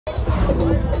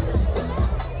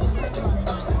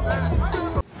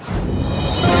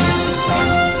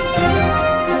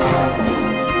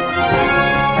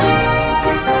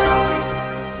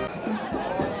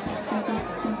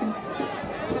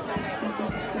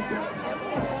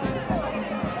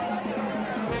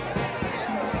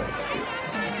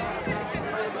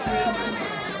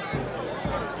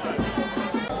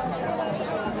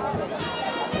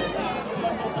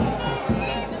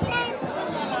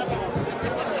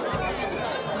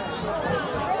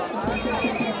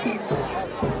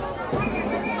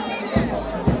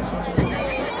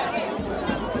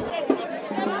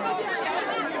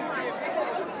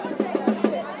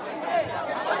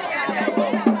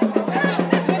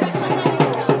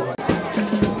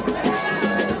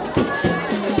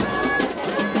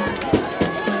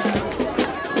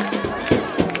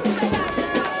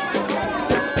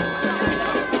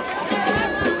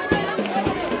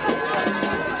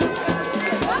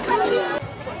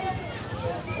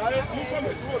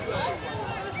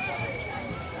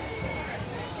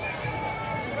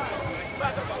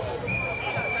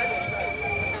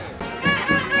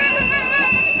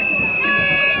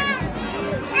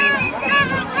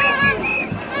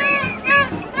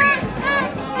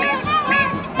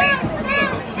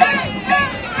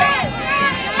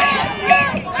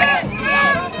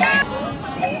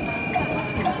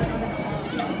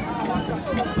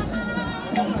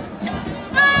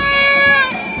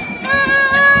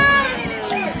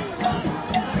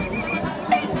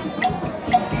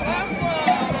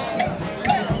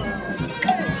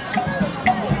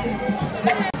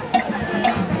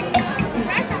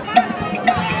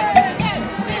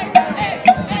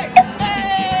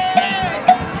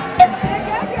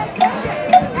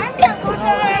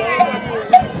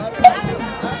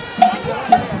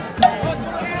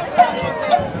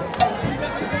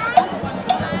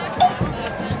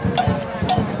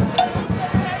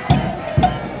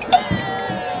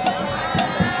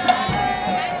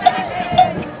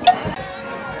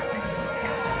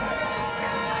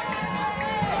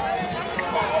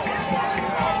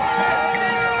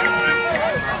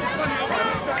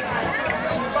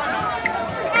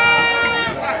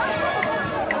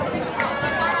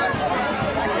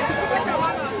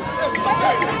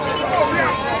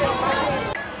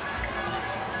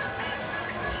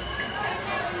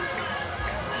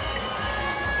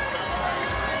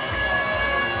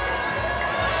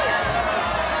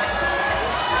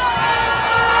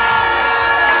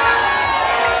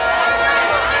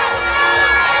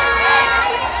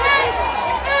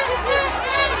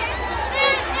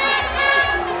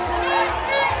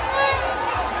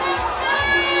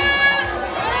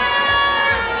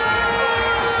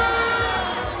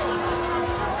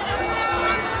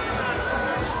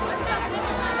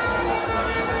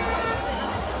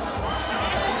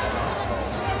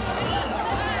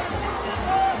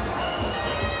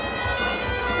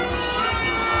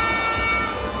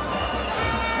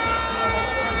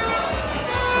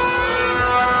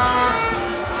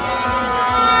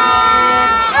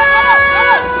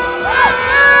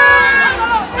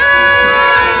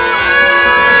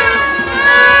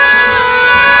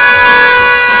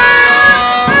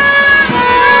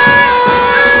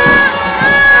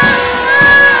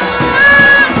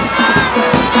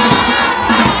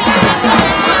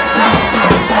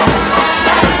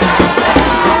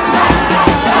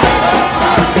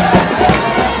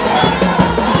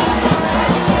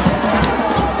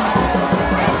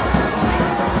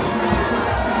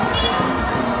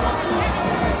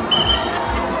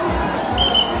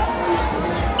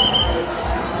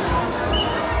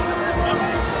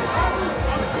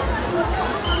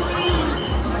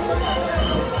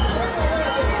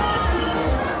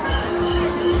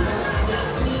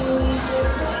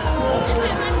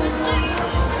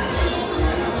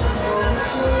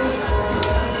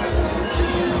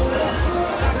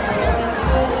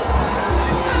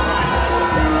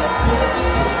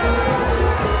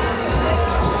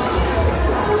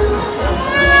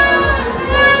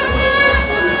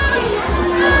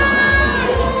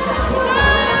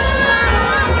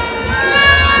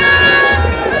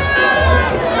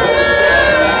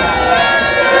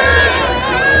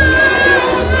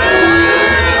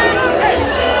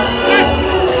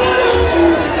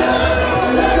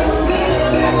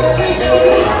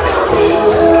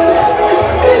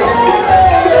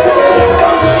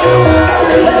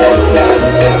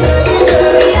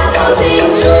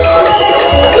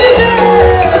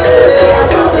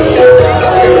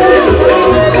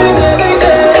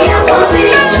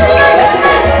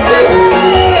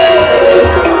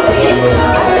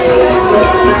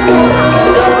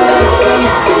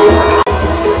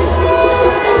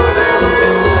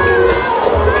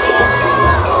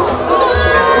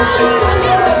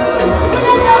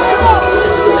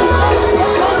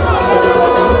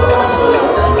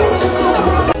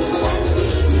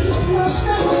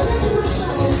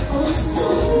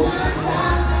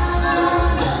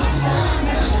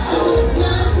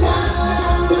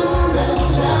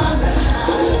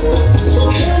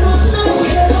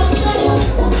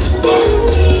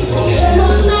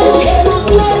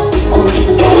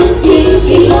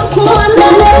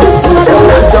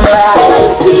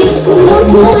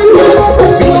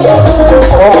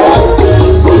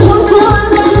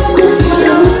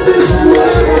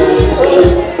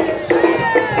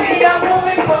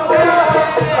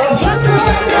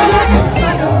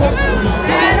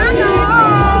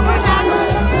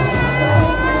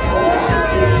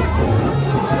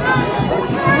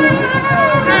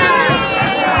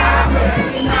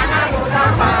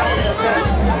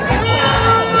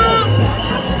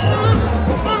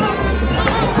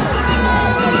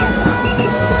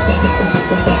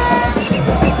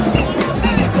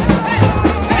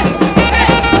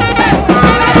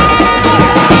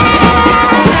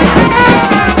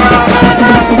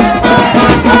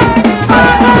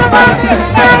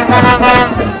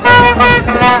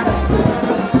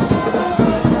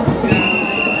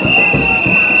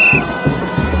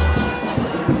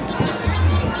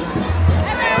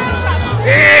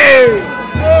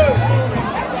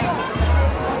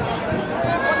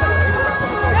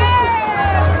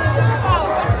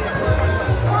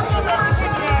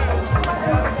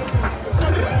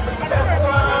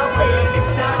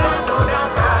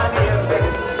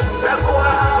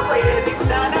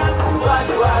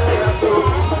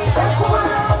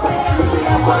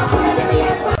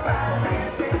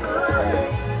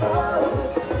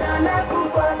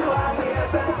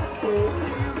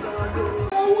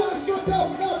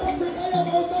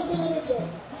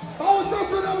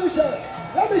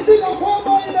me see the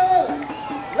 4more in there.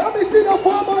 Let me see the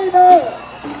 4more in there.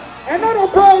 Another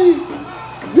pay.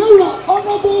 You are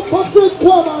Honorable Patrick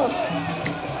Boamah.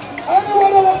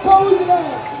 Anyone who will come in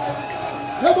there,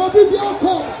 there will be your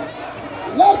come.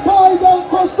 Led by the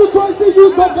constituency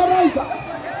youth organizer,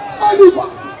 Oliver,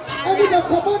 and the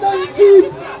commander-in-chief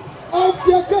of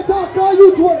the Accra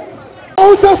Youth Way.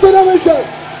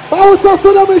 Bausa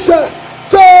Sonamisha,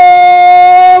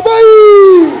 Jamai,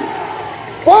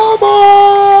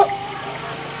 4more.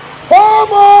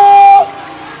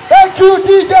 Thank you,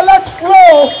 DJ. Let's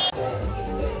flow.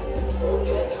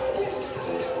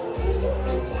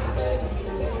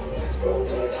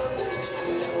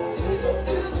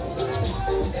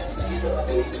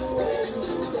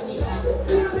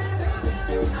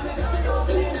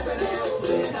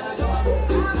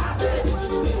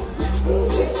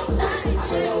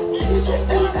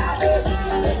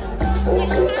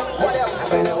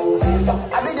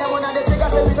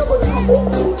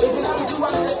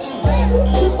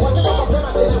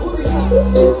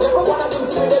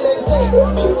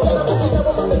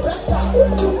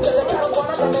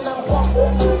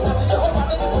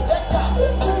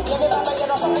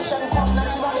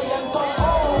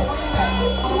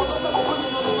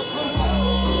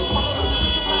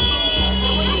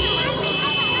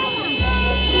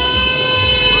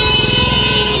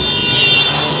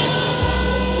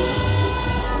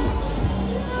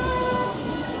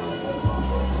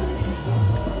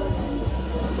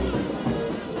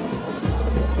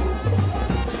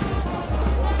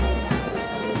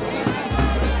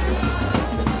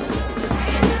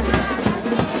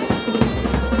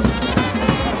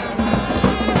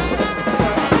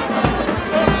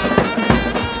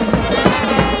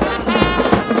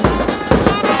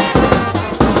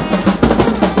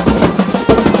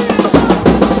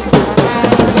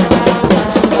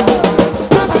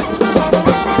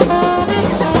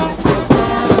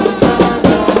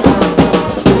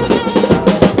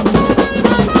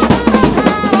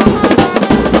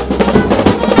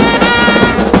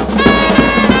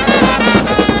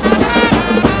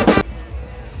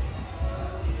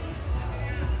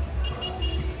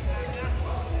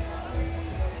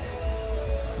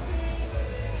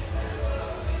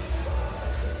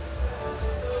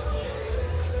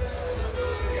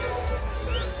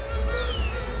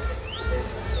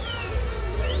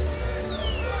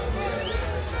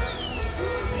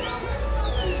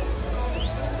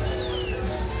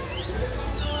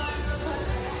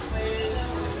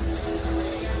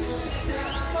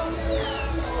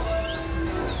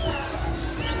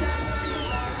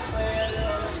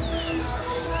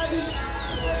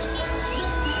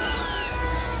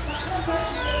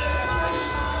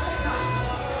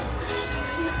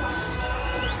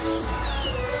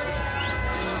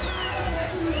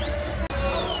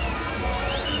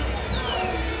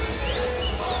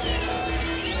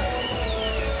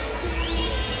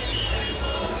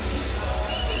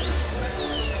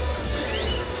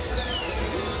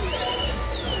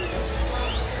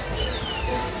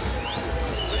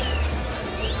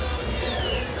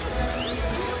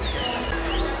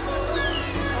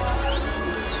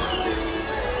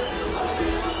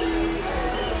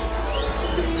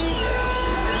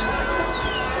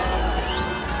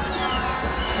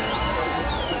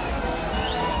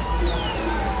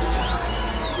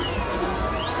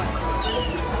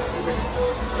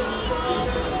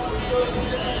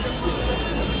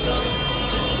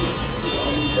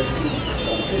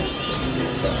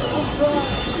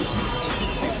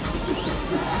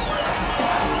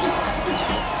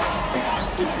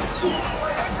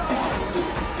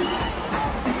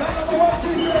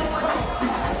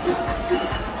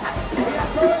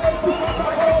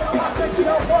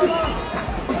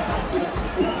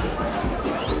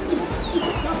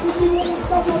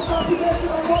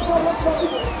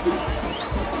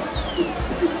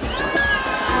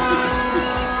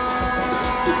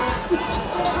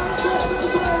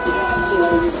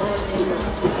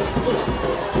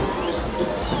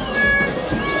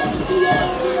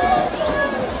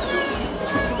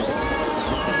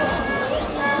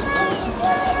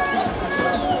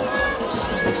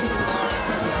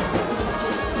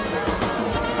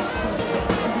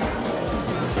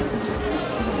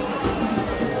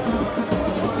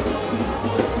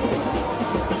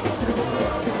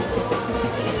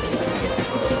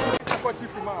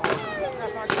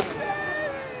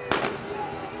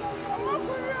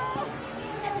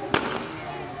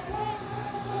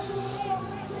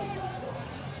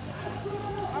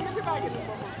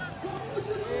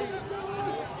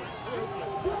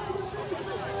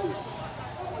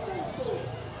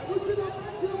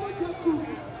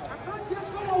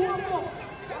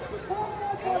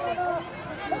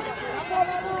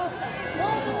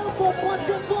 for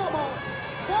Patrick Boamah.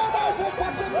 4 more for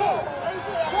Patrick Boamah.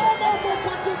 4 more for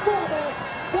Patrick Boamah.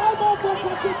 4 more for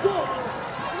Patrick Boamah.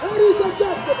 Ladies and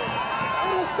gentlemen,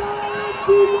 it is time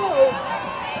to vote.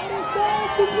 It is time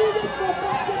to move it for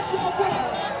Patrick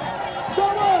Boamah.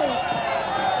 Johnny.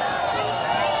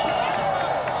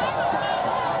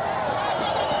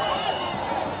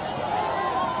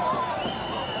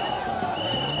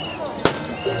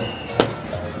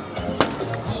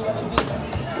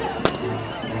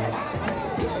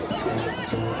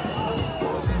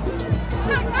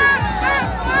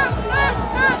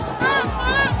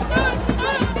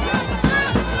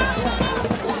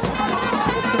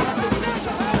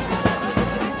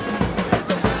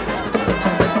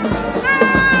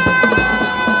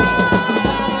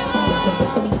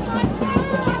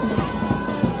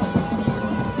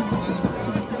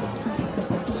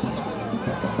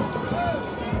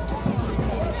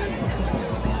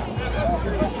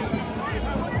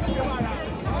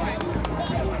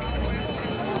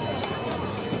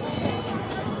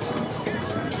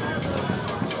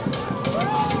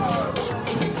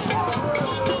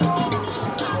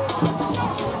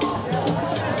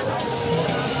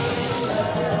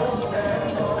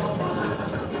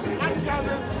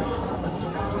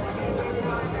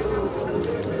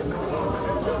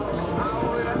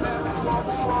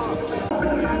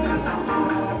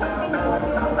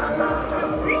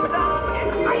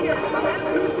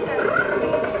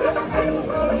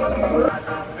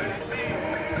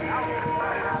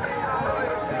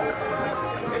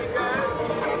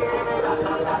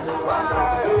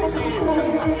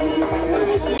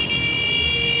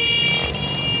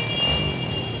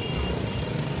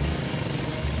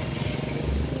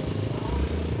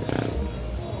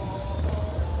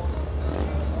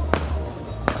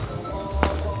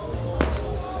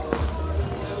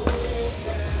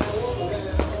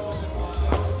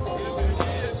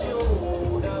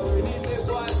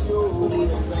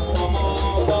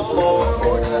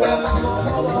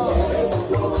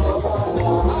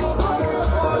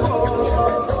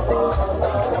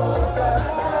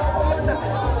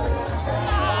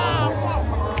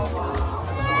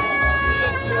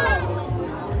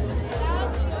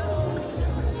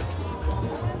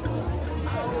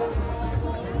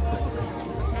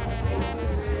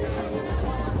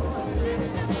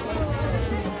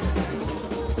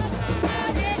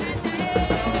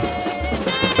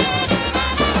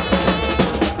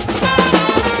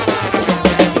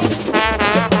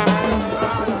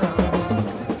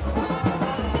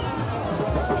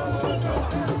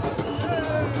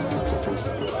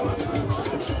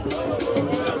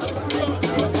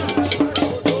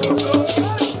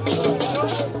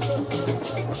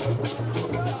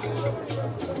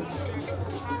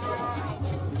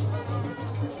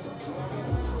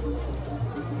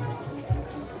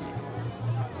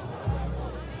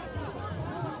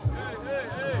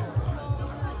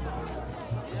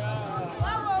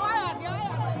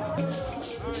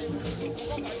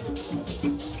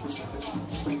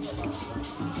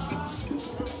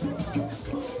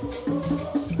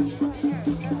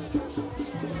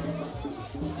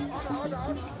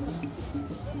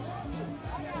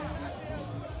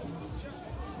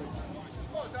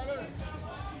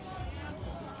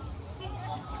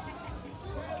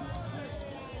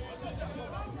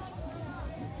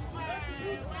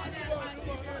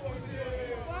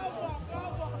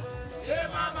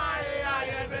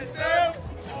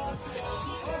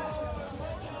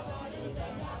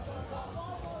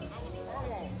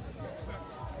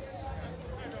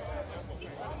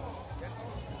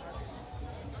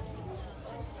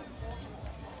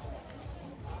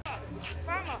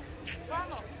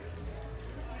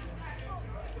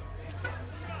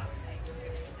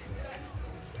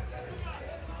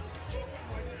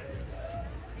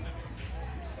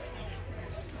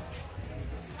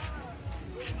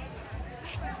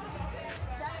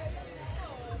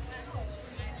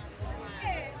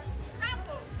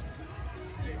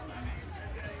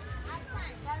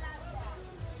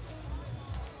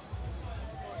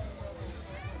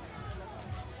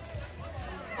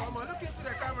 Look into the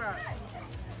camera.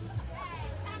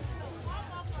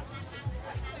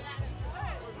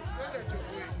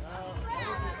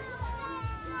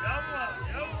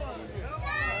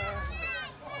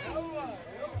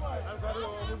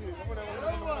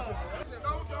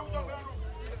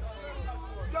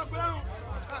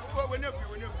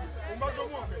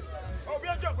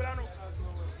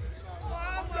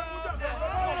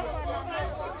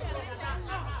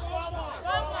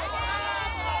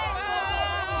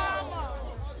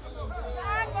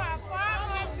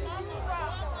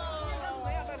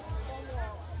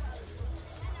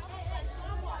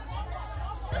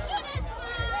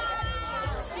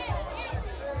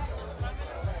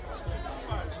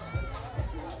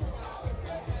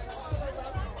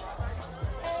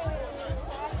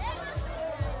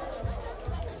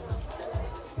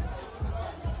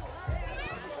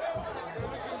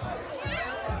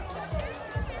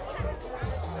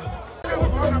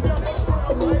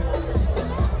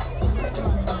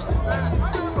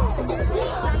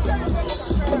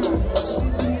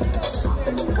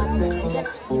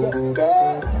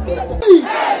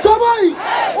 Tomai,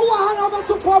 who are about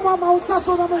to form a mouse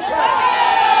on a machine.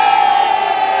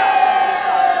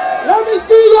 Let me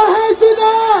see your hands in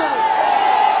there.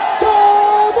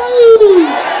 Tomai,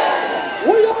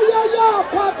 we are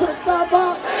Patrick Baba.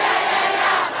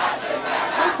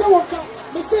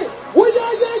 Me say, we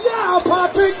are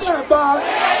Patrick Baba.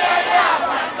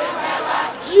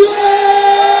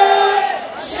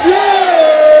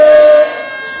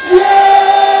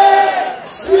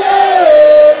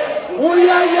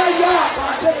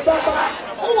 Patrick Baba.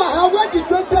 Oh, how ready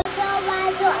to get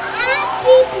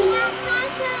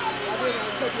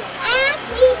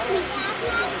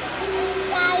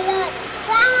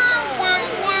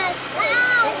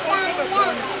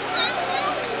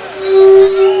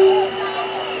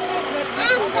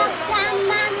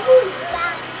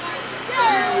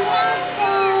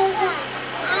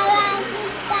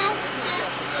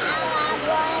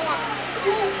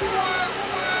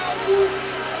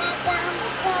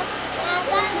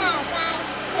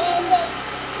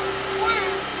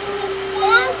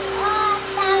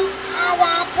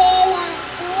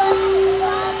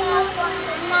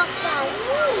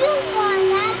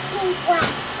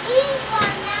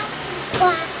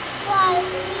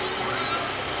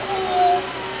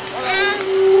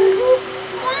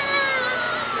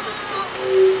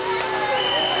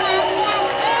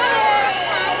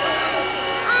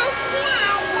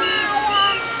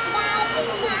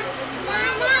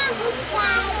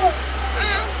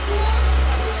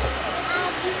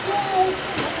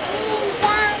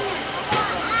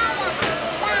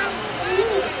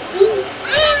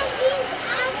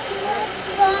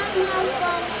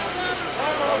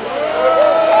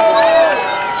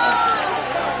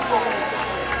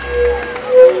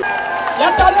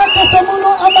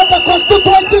the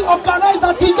constituency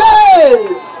organizer today.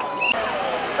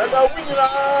 And I win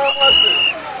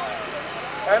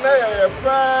and then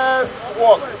first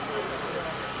walk.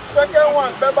 Second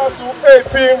one, Bebasu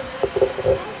 18th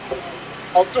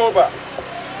October.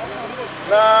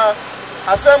 Now,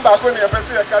 Assembly when you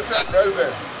person a catch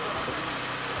president.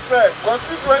 Say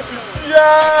constituency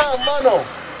mano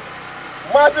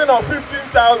margin of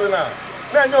 15,000 now.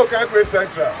 Now you can go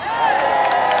central.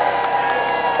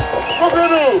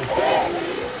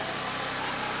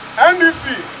 NDC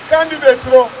candidate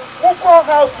who call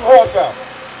house to house.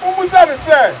 Who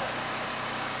say,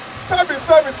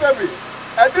 Sabi.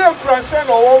 I didn't crash on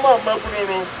a woman.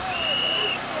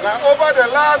 Now, over the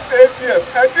last 8 years,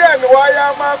 again,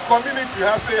 Wayama community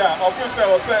has said, officer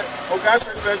was said,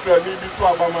 Ogashi Central need to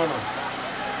Abamano.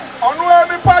 On where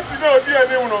the party no dear,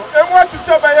 and watch each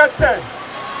other at 10.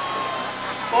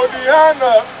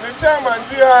 Odiana, the chairman,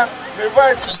 dear. The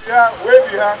vice here, where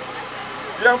we are,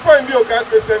 you find the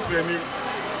Ogashi Central.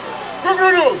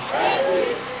 Guguru,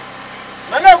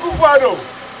 Nana Gufado,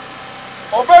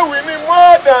 over winning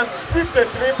more than 53%.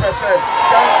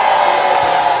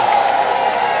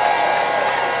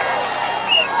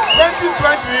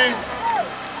 2020,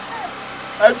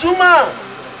 Juma,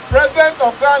 President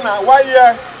of Ghana, 1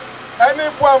 year, any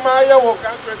Boamah will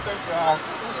country central.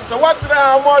 So what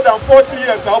more than 40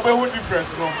 years, I'll be with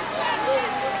difference. No?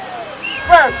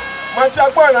 First,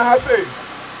 Manchagwana has said,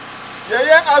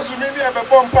 Yaya Azumini have a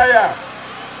bonfire.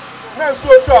 No so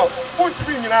talk, put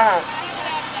me in her.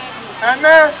 And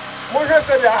then, Moshe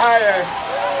said, higher.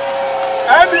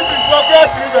 And this is for God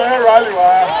to the rally.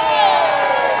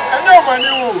 And no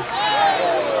money.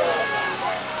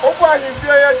 Opa in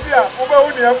Fiatia, Oba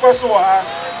Unia Kosoa.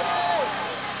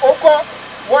 Oko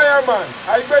Wireman,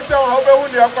 I bet down how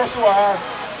Unia Kosoa.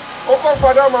 Oko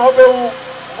Fadama Obehu,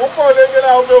 Oko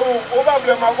Legala Obehu, Oba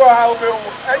Blemagoa Obehu,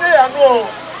 and they are no.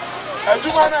 A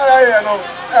Jumana Rayano,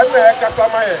 and the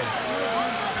Casamae.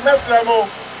 Timesramo,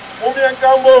 Umi and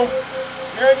Cambo,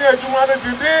 Nene Jumana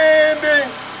today,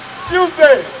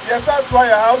 Tuesday, yes, I try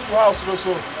a house to house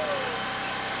also.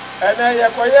 And I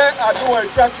acquire a do a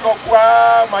church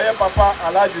my papa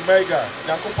Alaji Mega,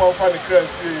 Yakupa Fanny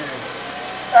Cressi.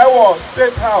 I was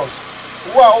State House,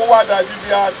 who are over that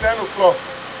 10 o'clock,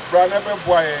 Branebe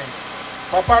Boy.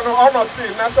 Papa no honor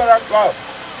tea, Nasara Club.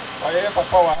 I hear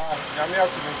Papa Yamia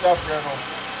to himself, Reno.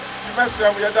 Timesra,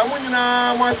 we are the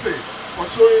Munina Masi for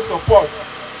showing support.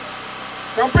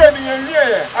 Campaigning in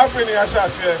here, happening as I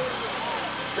say.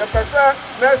 The person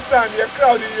next time you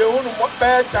crowd in your own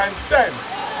bed times 10.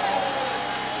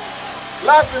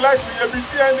 Last election, you beat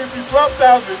NDC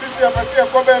 12,000. This year, I see a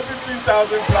cover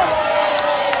 15,000 plus.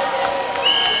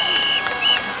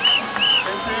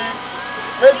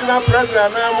 Regional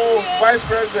President, Vice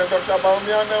President, Dr.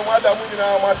 Boamah, and Madam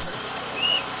Munina Masi.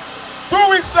 2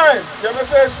 weeks' time, you may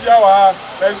say,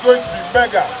 there is going to be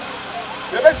beggar.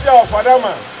 You may say,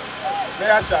 Fadama. They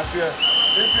are here.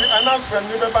 Into announcement,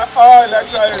 remember all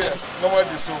electoral areas. No more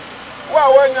this so.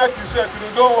 Well, when you t-shirt,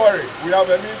 don't worry. We have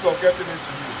a means of getting it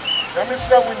to you.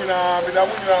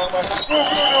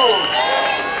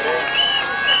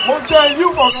 Mountain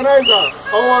Youth Organizer,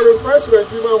 our refreshment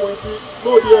people went to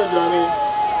no dear Johnny.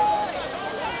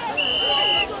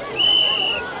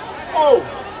 Oh,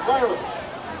 virus.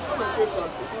 Come and say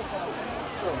something.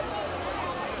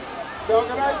 The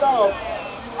organizer of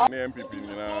MPP,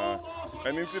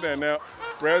 and incident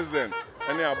president,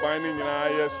 and they are binding in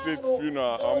our state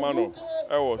funeral, Amano,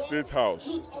 our state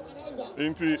house.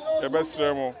 Into the best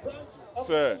ceremony,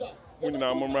 sir. When you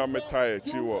are retired,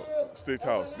 Chiwa State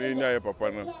House, they are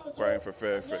papa crying for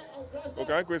fair.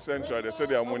 Okay, Central, they said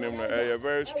they are a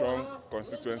very strong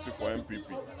constituency for MPP.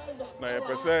 Now, you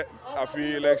percent after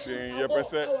election, you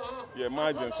percent your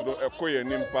margins to acquire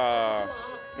nimpa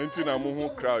into the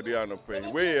muhu crowd they are not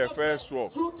paying. Where your first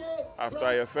walk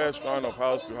after your first round of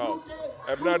house to house.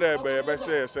 Another by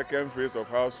a second phase of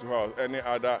house to house, any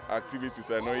other activities,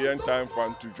 I know you time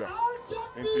fun to draw.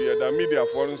 Into the media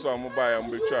phone, so I'm mobile and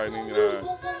be trying.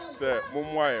 Say,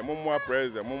 Mumwa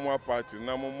president, Mumwa party,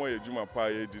 now Mumwa Juma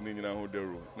Pay, Dinina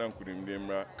Hodero, Nankudim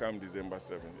Demra, come December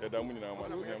 7th.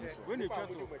 When you try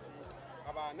to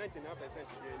about 99%,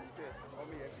 he said,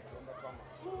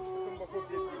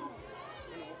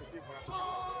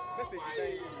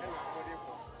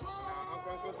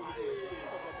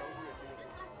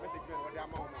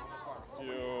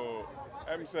 yo,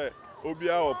 I'm saying,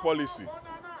 Obia or policy.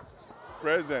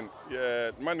 President,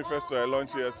 manifesto I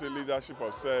launched here, say leadership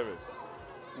of service.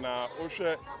 Now,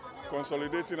 Osha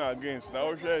consolidating against.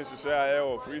 Now, Osha is share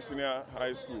of free senior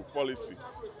high school policy.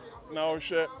 Now,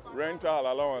 Osha rental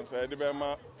allowance. I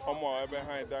debema omo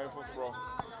behind down for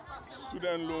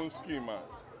student loan scheme.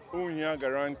 Unhia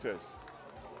guarantors.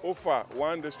 Offer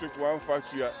one district, one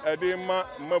factory. Edema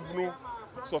mabnu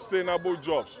sustainable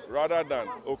jobs rather than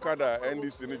Okada and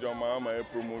this Nijama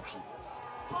promote.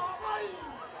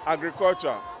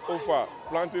 Agriculture offer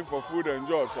planting for food and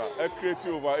jobs,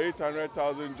 creating over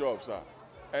 800,000 jobs,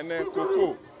 and then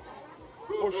cocoa.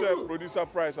 Osha producer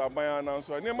price are buying now,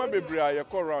 so never be bria you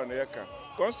call around the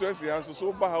constituency and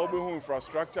so far how be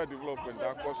infrastructure development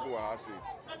that cost so I say.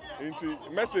 Into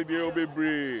message they will be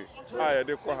brave. I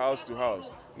they call house to house.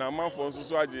 Now man for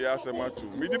so I just say too.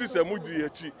 Me did this a moody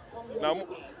echi. Now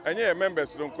and yeah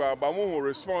members don't call but more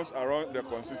response around the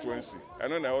constituency.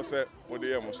 And then I also what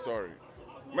they have story.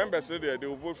 Members say they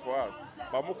will vote for us,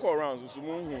 but we call around so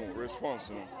we response.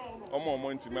 No, more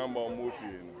money member or more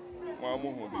fee. More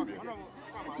baby.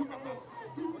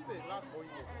 Last 4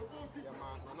 years,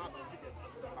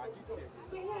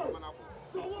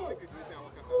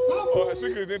 oh, a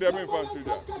secret they have been found to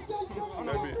that.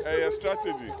 Maybe a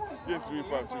strategy. Didn't be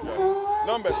found to that.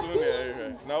 Numbers in the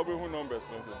area. Now we who numbers.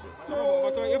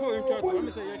 But if you interest, let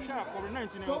me say a sharp for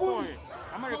 19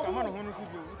 America, man, who knows you.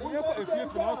 If you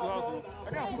from house to house, I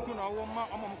don't know how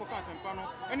I'm and panel.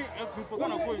 Any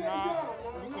program going now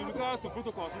in regards to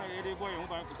protocols, na boy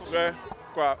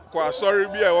and sorry,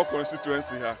 be our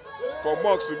constituency here. For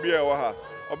box to be our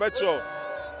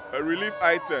relief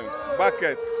items,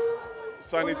 buckets,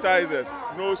 sanitizers,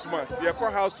 nose masks. They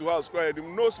are house to house,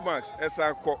 nose masks.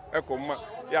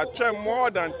 They are more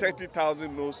than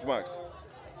 30,000 nose masks.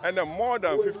 And then more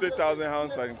than 50,000 hand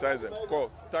sanitizers.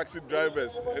 Call taxi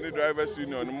drivers, any drivers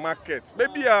union, market.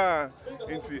 Maybe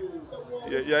into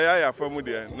family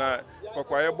there. Now,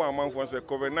 Boamah for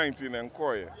COVID-19 and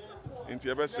Koya. Into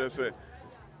your best say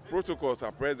protocols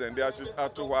are present. They are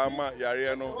at to Boamah,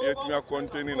 Yariano, yet me are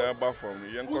containing a bar from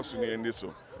me. Young Cosuni and this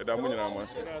so.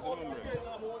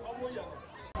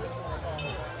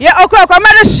 Yeah, okay, I'm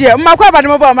not sure. My quite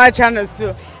about my channel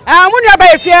so. When you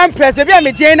buy a few impress, maybe I'm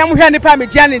a Jane, I'm here in Pammy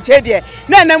Jan in Chedia.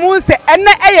 Then I won't say, and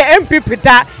a MPP,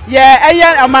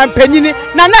 yeah, a man penny,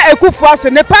 Nana a cook for us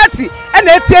in the party, and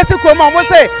a tears to come on,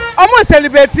 say, almost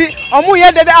celebrity, or more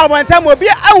yet that I want time will be,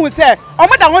 I would say, or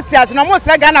more than what and almost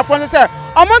like Ghana for the sir.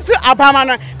 I want to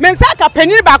Abamana, Mensaka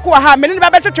penny back or have many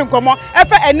better to come on,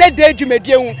 ever a net day to make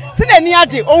you. See any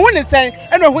aji, or one is saying,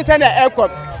 and who send an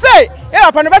aircraft. Say, yeah,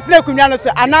 upon the best community,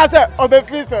 another of a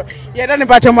freezer, yet any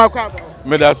better more crowd.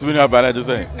 That's when I'm just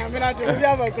saying. We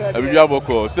have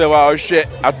a say, well, share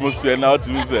atmosphere now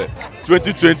to say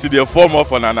 2020, the 4more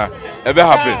for Nana. Ever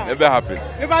happen.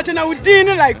 If I would do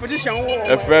like position.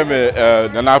 A friend,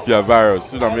 Nanapia Virus,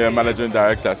 soon I'm a managing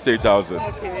director, State Housing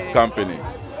Company.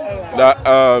 That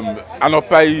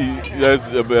Anopai,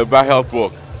 yes, about health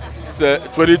work. So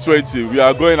 2020, we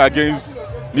are going against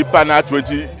Nipana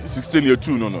 2016 year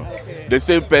 2, no. The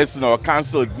same person or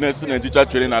cancelled nursing and teacher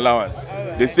training allowance.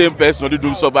 The same person who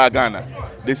do Soba Ghana.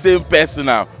 The same person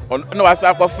now. No, I say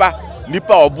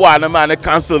nipa obo na ma na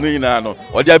cancel ni na no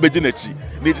o dia beji na chi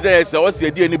ni today say o say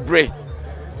dey ni bre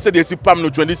say dey si pam no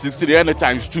 2016 any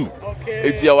times 2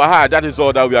 eti ya ha that is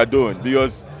all that we are doing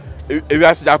because if you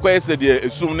ask akwa say dey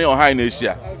esum ni o high na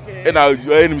Asia and now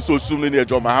enim so esum ni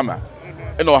ejo mahama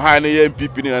and o high na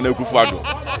MPP ni na Akufo-Addo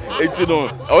eti no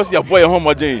o say boy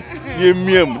homodin ni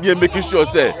emiem ni making sure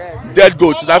say dead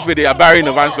goats that way they are burying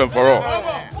the ransom for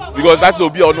all because that's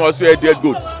obi on also a dead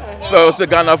goat so say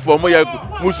Ghana for mo ya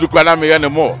musu kwana me no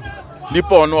more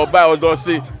nipa on oba o do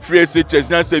say free SHS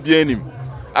na say bi anim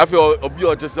afi obi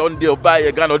o just on dey oba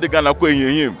ye Ghana o dey Ghana ko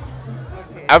ehihim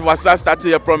afi wasa start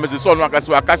your promises so no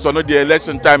akaso no the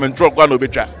election time and truck one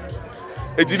obetwa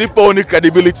eti nipa oni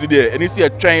credibility there and see a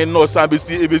train no san be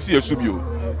see esubio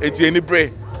eti any bre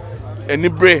in the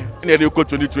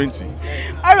 2020.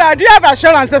 All right, do you have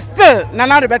assurance still?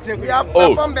 Nana, better.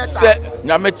 Oh, say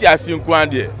Nyameti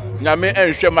Asinkwande, Nyame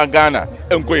Enshema Ghana,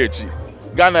 Enkoyechi.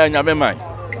 Ghana Nyame mai.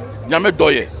 Nyame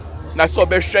doye. Na so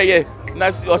be hweye,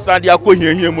 na osandi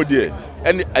akohiehie mu de.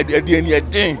 Eni eni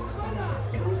edin.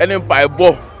 Eni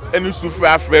mpaibo, eni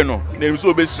sufra afre no. Na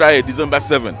so be shrine December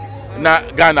 7. Na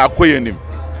Ghana akoyenim.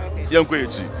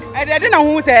 Yenkoyechi. I dey na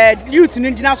hu say youth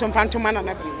ni gina so fantoma na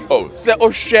na. Oh, say o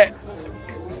hwe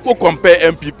to compare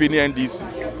MPP and NDC.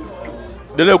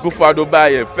 The Akufo-Addo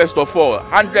buy first of all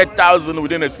 100,000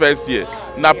 within his first year.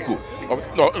 NAPCO,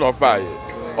 no fire.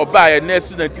 Or buy a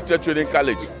nursing and teacher training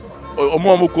college. Or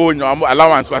Momuko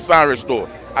allowance for San Restore.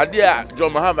 Adia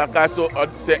John Mahama Castle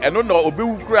say, I don't know, Obi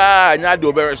cry and Yadi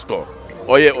Obi Restore.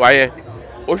 Or yet, why?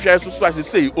 Osha Susu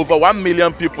say over 1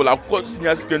 million people have got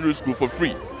senior secondary school for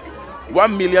free.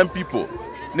 1 million people.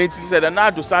 Nancy said, and now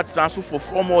to start for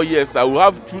 4 more years, I will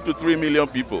have 2 to 3 million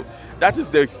people. That is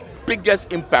the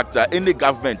biggest impact that any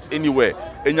government anywhere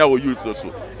in our youth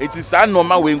also. It is a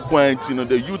normal way in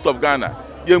the youth of Ghana.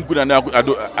 Young good and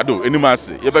ado any mass.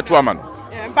 You better woman.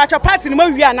 But your party no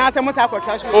we are now some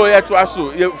trust. Oh yeah, trust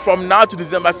so. From now to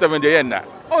December 7th, yeah.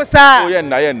 Oh sir. Oh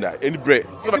yeah, any break.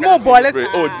 More ballers.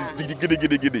 Oh,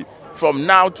 giddy. From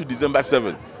now to December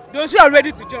 7th. Those who are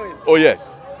ready to join. Oh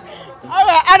yes. All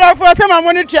right, I don't for some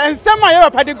money and some of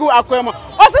your party go Akwema.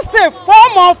 Also say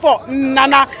 4more4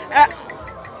 Nana.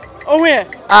 Oh where?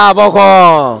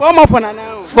 Boko. 4more for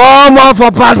Nana. 4 more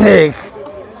for Patrick.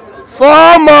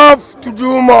 4 more to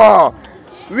do more.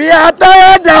 We are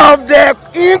tired of the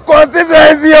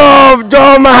inconsistency of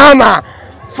John Mahama.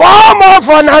 4 more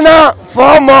for Nana.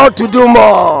 4 more to do more.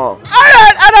 All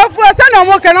right, I don't for some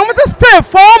more can almost stay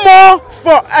 4 more.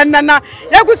 For Nana,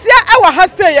 Yagusia, our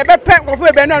has say a pet of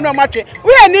a no match.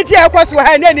 We are need to across to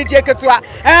her and any jaketua,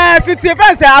 50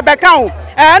 friends are back out,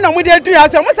 and we did do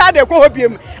us almost had a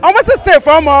copium. Almost stay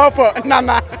 4 more for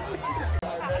Nana.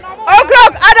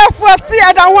 O'clock, other first see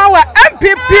at our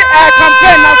MPP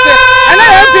campaign, and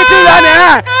MPP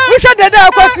running. We should have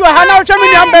across to Hana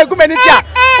Chaminian Begumenica.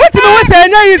 What do you say?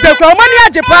 Is a Romania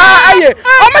Japan?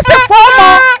 Almost 4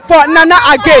 more for Nana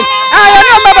again. I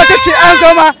remember the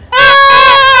Angoma.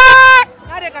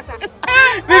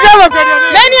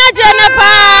 Many Jennifer.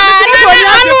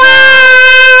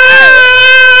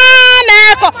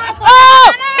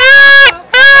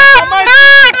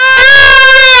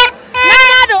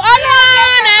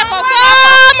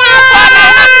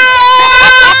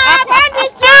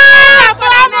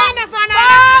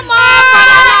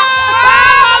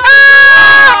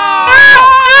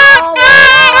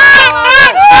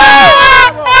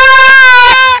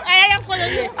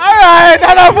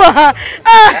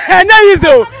 And there is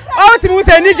all to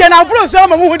Musa Nijan, I'll blow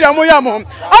some of Mudamoyamo.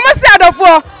 I must say,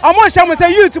 therefore, I must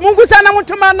say you to Mungusana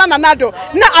Mutumana Nanado.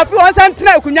 Now, I feel one time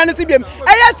tonight, Kunyanity Beam.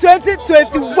 I had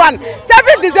 2021,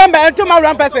 7 December, and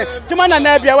tomorrow, to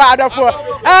Manabia, therefore.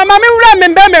 Mammy will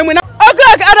remember when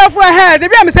o'clock out of her, the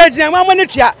Bam said, and 1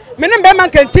 minute. Meaning Beman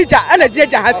can teach and a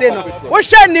judge has said, what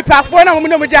shall Nipa for no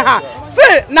Mujaha?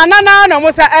 Still, Nana, no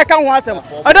Musa, I can want them.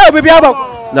 Although we be able.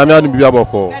 Namian be able.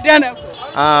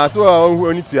 So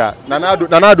we need to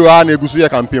Nanado and Egusuya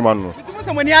campaign man.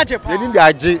 They need the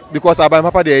AG because I buy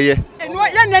Papa there. And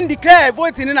what young declare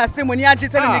voting in a ceremony and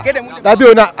get them. That be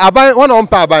I buy one on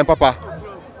Papa.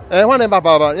 And one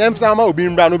Papa, Yam Sama will be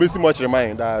in Brown, will be so much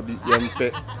remind that be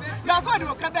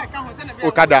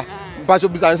Okada. But you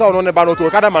be on the battle to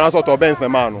Okada man sort of Ben's the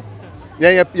man.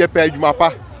 Ye pay you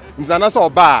mapa. Nzana so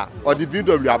bar or the build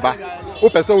of Yaba. O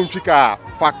person chika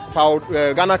found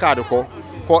Ghana card ko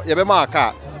yebema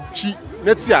aka chi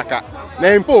netiaka na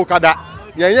impo Okada.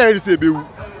 Ye say bewu.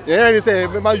 Ye say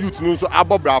mema youth no so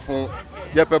abobra fun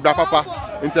ye pebra papa.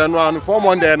 Nti no an 4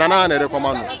 months there nana na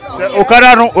recommend.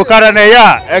 Okada na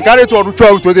ya e carry to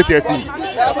 12 2013.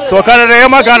 So Okada na ya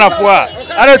Ghana fo a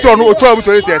are to 12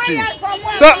 2013.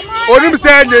 So Only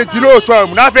say you know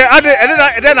term. Now,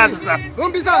 then assisa.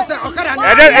 Don't be so say okada.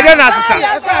 Then assisa.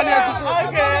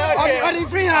 On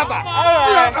free harbor.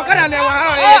 Okada na wa.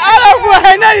 Alafu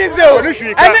na yizo.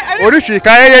 Orishu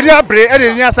ka ye ni abre e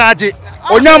ni asaje.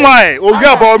 Onyama e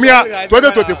ohia Boamah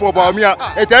 2024 Boamah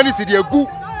e tani si de egu.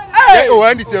 Oh,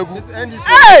 Andy Segu.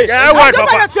 Hey, what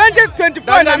papa?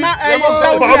 2024 na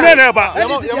Boamah na ba.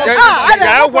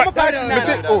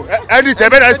 Oh, Andy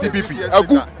Sebe na CPP.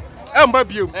 Egu. Emba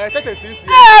biom. 36.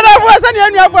 Alafu asa ni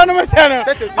anu afọ no se no.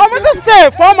 Omo stay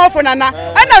 4more4 nana.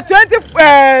 And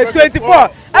 2024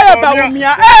 ayo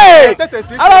Boamah. Hey.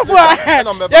 Alafu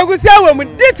yegusi awo mu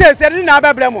details e na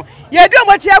ababre mu. Ye do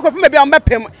mo chi akopem be am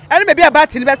bepem. Ene me be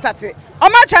about ni be start.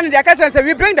 Oma channel dey catch and say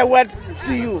we bring the word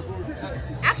to you.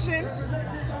 Action.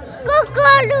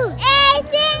 Kukudu.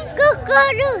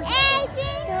 Kukudu.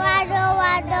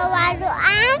 Wado.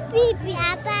 I'm pipi.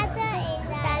 Apato is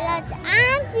a lot.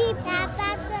 I'm pipi.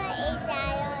 Apato is a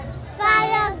lot.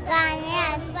 Follow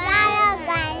Ghanaians.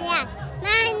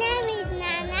 My name is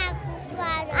Nana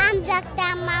Kufado. I'm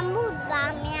Dr. Mahmoud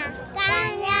Boamah.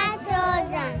 Ghana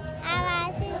children. Our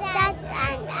sisters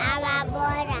and our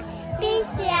brother.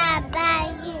 Peace we are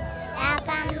begging.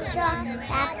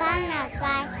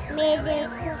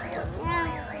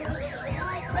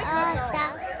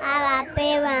 Our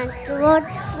parents wrote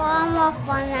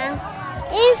 4more4 now.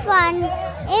 If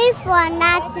for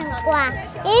nothing, for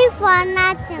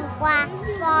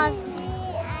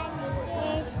free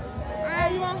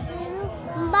and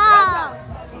ball.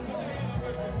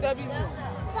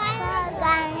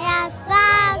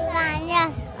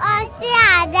 Faganyas,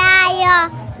 Osiadayo,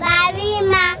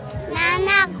 Barima,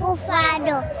 Nana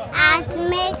Kufado has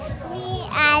made free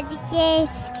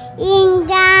education in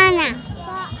Ghana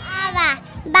forever.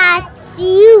 But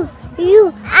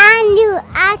you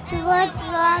have to vote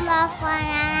for Nana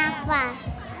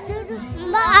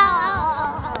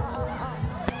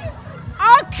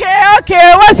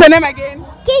Okay. What's your name again?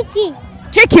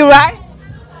 Kiki, right?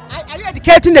 Are you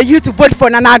educating the youth to vote for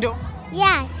Nanado?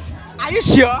 Yes. Are you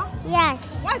sure?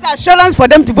 Yes. What's the assurance for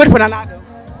them to vote for Nanado?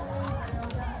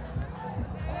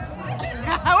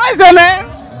 What's your name?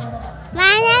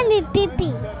 My name is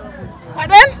Pipi.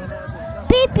 Pardon?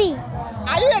 Pipi.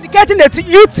 Are you educating the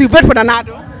youth to vote for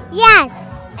Nanado? Yes.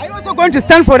 Are you also going to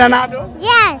stand for Nanado?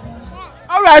 Yes.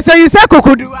 All right, so you say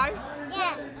Kukudu, right?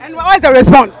 Yes. And what is the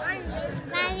response?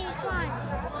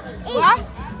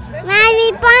 My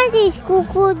response is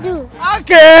Kukudu.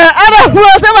 Okay, I don't know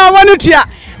what I want to hear.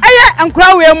 I'm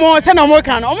crying more, send a more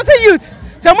can. Almost a youth.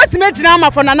 So much image now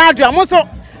for Nanado. I'm also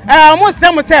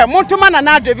most say more to man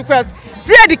Nanado because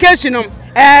free education.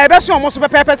 Best almost a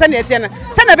purpose and yet. Send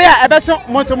a bear, a best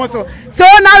most. So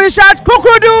now we shout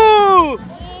Kukudu.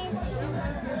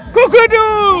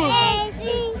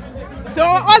 So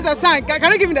what's the sign?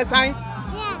 Can you give me the sign?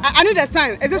 Yeah. I need the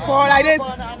sign. Is this for like this?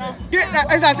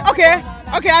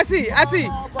 Okay, I see.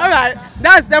 All right,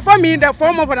 that's the for me, the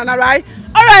 4more4, right?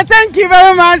 All right, thank you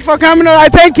very much for coming. All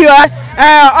right, thank you.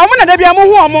 I'm gonna be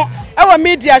our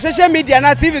media, social media,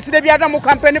 na TV, so they be a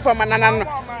campaign for Manana.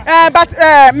 But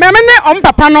me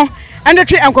papa no, and the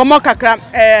tree and come Accra.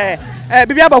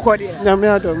 Bibi abokodi.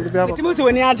 Timuso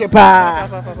weni aje pa.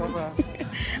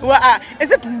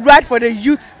 Is it right for the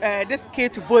youth this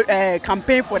kid to vote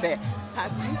campaign for the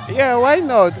party? Yeah, why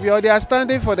not? They are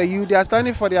standing for the youth. They are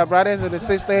standing for their brothers and the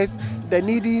sisters, the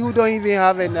needy who don't even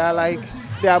have any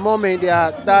their mom and they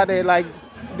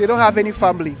don't have any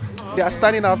family. They are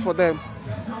standing out for them.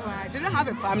 They don't have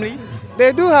a family.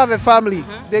 They do have a family.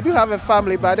 They do have a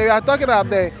family, but they are talking about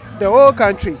the whole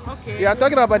country. Okay. They are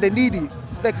talking about the needy,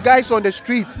 the guys on the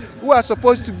street who are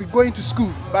supposed to be going to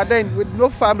school, but then with no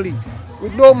family,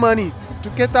 with no money to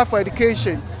cater for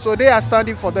education. So they are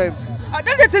standing for them. Don't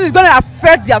you think it's going to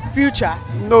affect their future?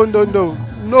 No.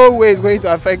 No way it's going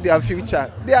to affect their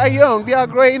future. They are young. They are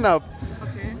growing up.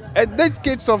 Okay. And these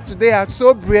kids of today are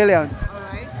so brilliant. All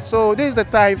right. So this is the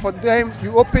time for them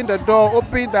to open the door,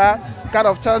 open that kind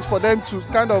of chance for them to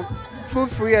kind of feel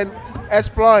free and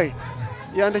exploit.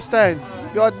 You understand?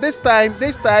 Because this time,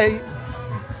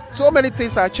 so many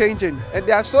things are changing, and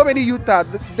there are so many youth out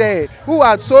there who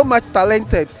are so much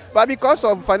talented, but because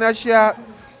of financial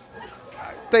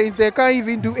things, they can't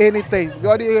even do anything.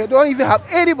 They don't even have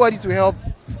anybody to help.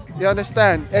 You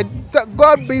understand? And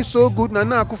God being so good,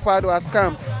 Nana Akufo-Addo has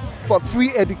come for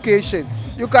free education.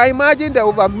 You can imagine there are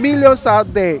over millions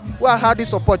out there who have had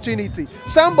this opportunity.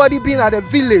 Somebody being at a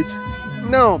village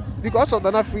now, because of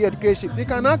the free education, they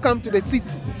can now come to the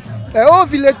city. A whole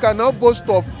village can now boast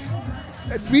of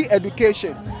free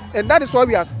education, and that is what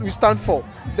we stand for.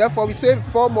 Therefore, we say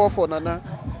 4more for Nana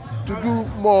to do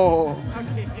more.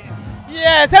 Okay.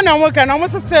 Yes, I know what can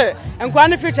almost stay and go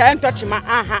on the future and touch my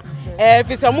aha. If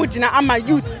it's a mujina, I'm a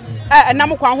youth, and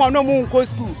I'm a no moon go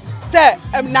school. Sir,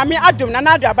 Nami Adam,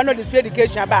 another abandoned this free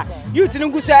education about youth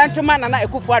in Gusa and to man and I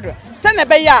could father. Send a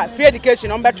bay free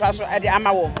education on better at the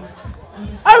Amawo.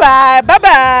 All right, bye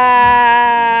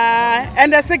bye.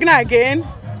 And the signal again.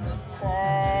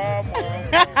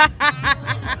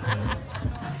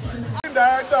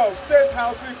 Director of State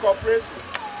Housing Corporation,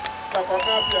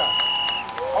 Takonapia.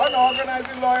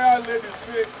 Unorganizing lawyer ladies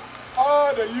say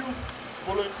all the youth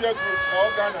volunteer groups are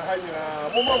all Ghana higher.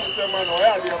 Mama Museman or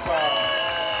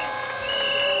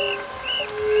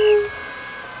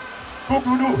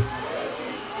Kukudu.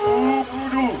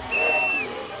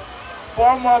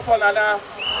 4more for Nana.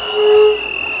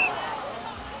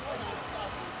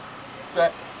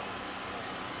 Sir,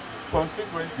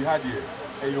 constituency had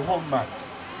a home match.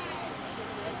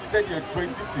 Said you're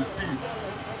 2016.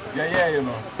 Yeah, you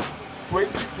know.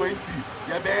 2020.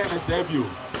 Yeah, baby, save you.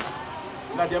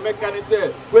 Now the mechanic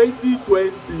said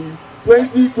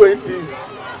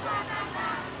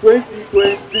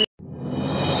 2020.